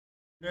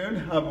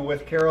I'm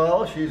with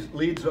Carol. She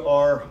leads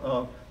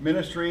our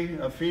ministry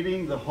of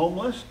feeding the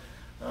homeless.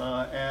 And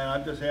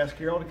I've just asked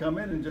Carol to come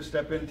in and just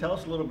step in and tell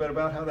us a little bit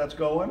about how that's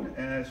going,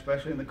 and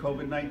especially in the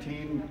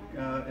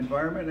COVID-19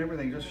 environment and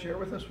everything. Just share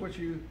with us what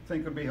you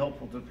think would be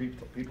helpful to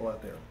people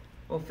out there.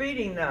 Well,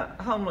 feeding the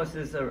homeless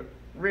is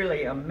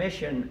really a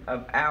mission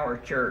of our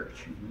church.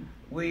 Mm-hmm.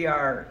 We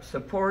are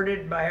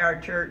supported by our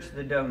church.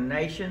 The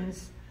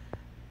donations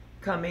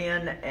come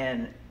in,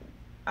 and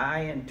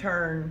I in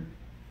turn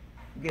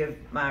give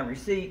my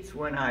receipts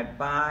when I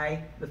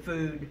buy the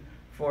food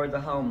for the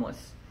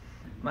homeless.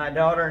 My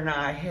daughter and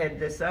I head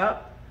this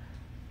up.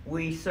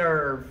 We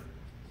serve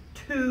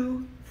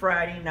 2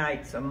 Friday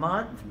nights a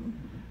month.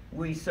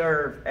 We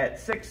serve at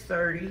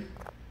 6:30.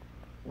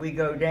 We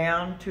go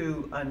down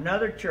to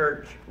another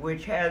church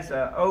which has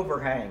an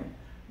overhang.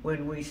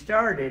 When we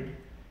started,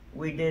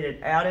 we did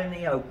it out in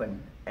the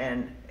open,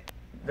 and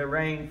the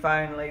rain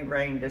finally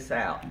rained us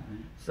out.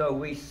 So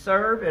we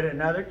serve at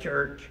another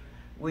church.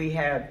 We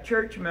have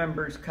church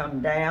members come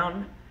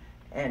down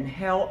and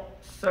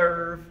help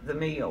serve the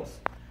meals.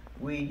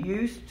 We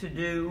used to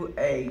do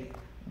a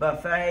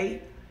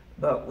buffet,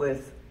 but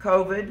with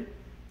COVID,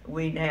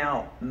 we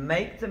now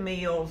make the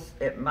meals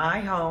at my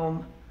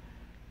home.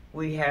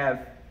 We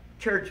have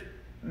church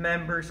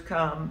members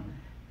come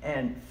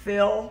and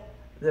fill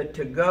the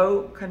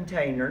to-go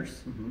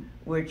containers,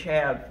 which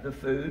have the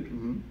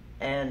food,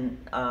 and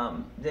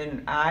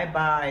then I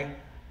buy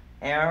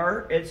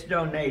it's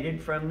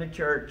donated from the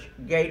church,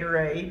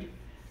 Gatorade.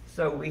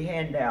 So we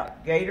hand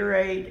out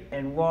Gatorade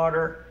and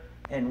water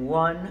and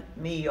 1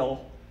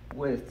 meal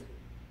with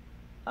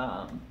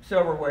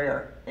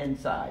silverware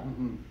inside.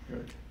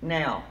 Good.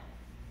 Now,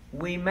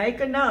 we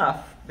make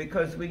enough,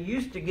 because we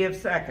used to give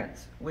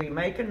seconds. We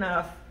make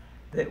enough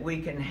that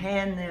we can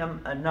hand them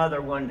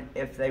another one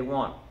if they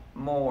want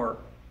more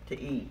to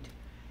eat.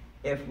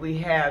 If we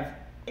have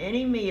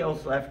any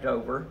meals left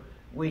over,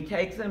 we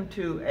take them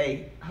to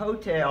a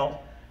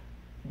hotel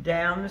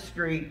down the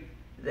street.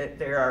 That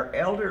there are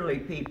elderly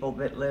people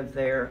that live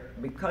there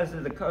because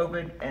of the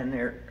COVID and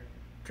their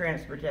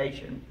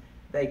transportation.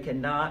 They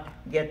cannot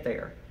get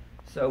there.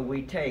 So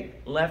we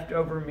take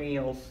leftover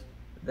meals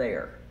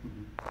there.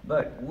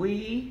 But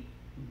we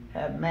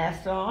have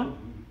masks on,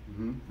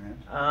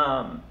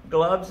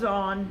 gloves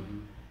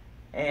on,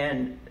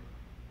 and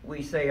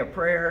we say a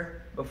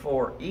prayer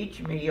before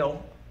each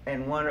meal,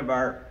 and one of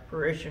our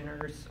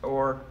parishioners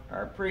or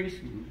our priest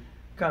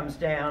comes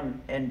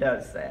down and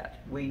does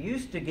that. We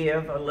used to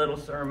give a little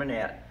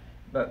sermonette,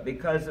 but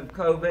because of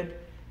COVID,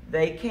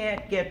 they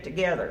can't get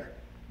together.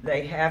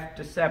 They have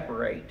to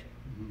separate.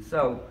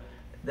 So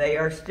they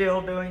are still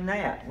doing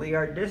that. They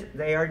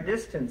are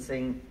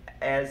distancing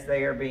as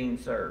they are being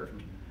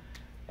served.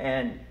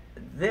 And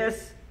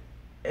this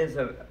is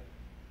a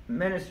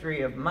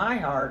ministry of my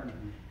heart,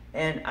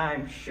 and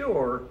I'm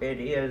sure it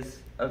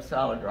is of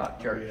Solid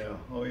Rock Church.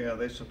 Oh yeah,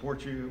 they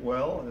support you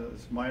well,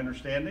 is my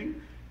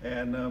understanding.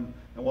 And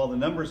while the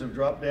numbers have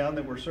dropped down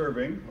that we're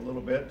serving a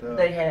little bit,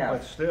 they have.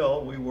 But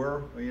still, we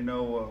were,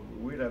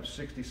 we'd have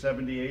 60,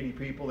 70, 80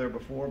 people there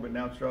before, but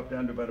now it's dropped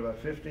down to about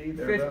 50.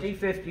 50,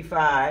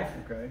 55.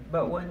 Okay.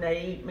 But when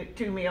they eat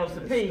 2 meals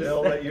apiece,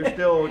 you're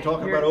still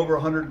talking about over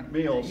 100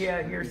 meals. Yeah,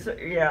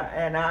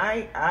 and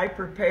I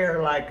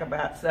prepare like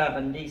about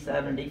 70,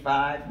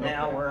 75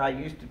 now, where I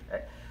used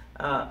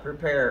to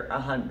prepare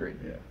 100.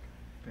 Yeah.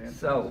 Fantastic.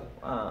 So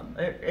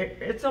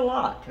it's a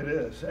lot. It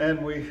is,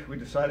 and we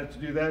decided to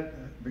do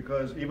that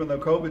because even though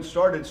COVID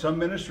started, some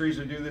ministries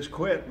that do this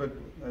quit, but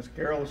as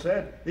Carol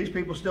said, these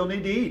people still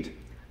need to eat.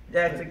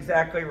 That's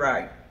exactly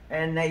right,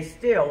 and they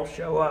still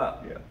show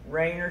up,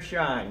 rain or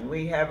shine.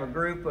 We have a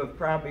group of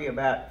probably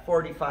about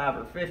 45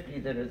 or 50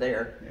 that are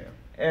there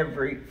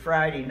every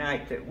Friday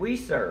night that we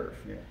serve.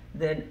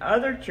 Then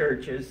other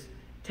churches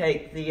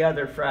take the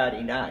other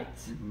Friday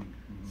nights.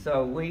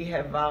 So we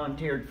have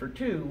volunteered for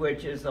 2,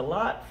 which is a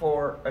lot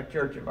for a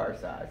church of our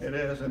size. It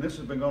is, and this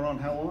has been going on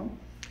how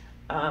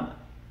long?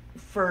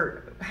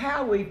 For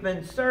how we've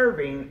been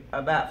serving,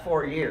 about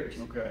 4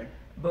 years. Okay.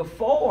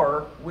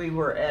 Before, we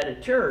were at a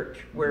church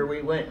where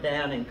we went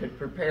down and could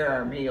prepare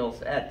our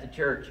meals at the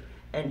church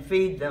and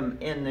feed them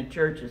in the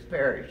church's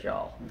parish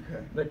hall.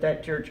 Okay. But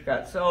that church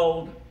got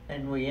sold,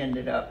 and we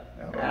ended up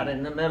out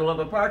in the middle of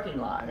a parking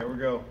lot. There we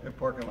go, the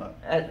parking lot.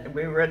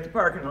 We were at the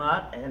parking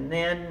lot, and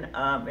then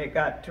it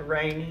got to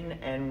raining,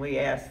 and we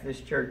asked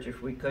this church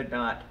if we could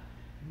not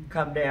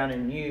come down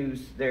and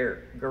use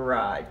their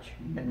garage,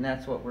 and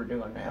that's what we're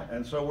doing now.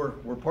 And so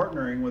we're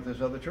partnering with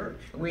this other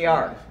church. We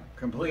are.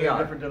 Completely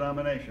different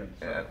denominations.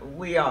 So.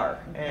 We are,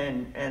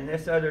 and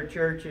this other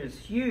church is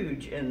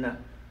huge in the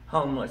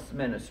homeless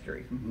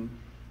ministry.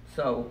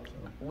 So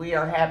we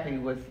are happy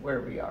with where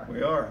we are.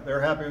 We are.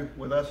 They're happy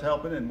with us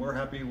helping, and we're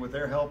happy with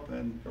their help.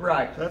 And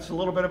right. So that's a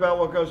little bit about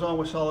what goes on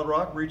with Solid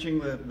Rock, reaching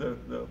the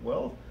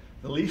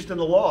least and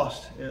the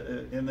lost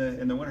in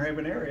the Winter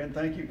Haven area. And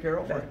thank you,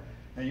 Carol,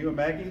 and you and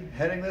Maggie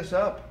heading this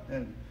up.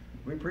 And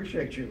we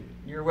appreciate you.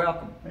 You're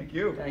welcome. Thank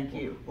you. Thank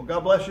you. Well,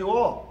 God bless you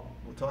all.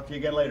 We'll talk to you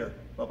again later.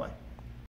 Bye-bye.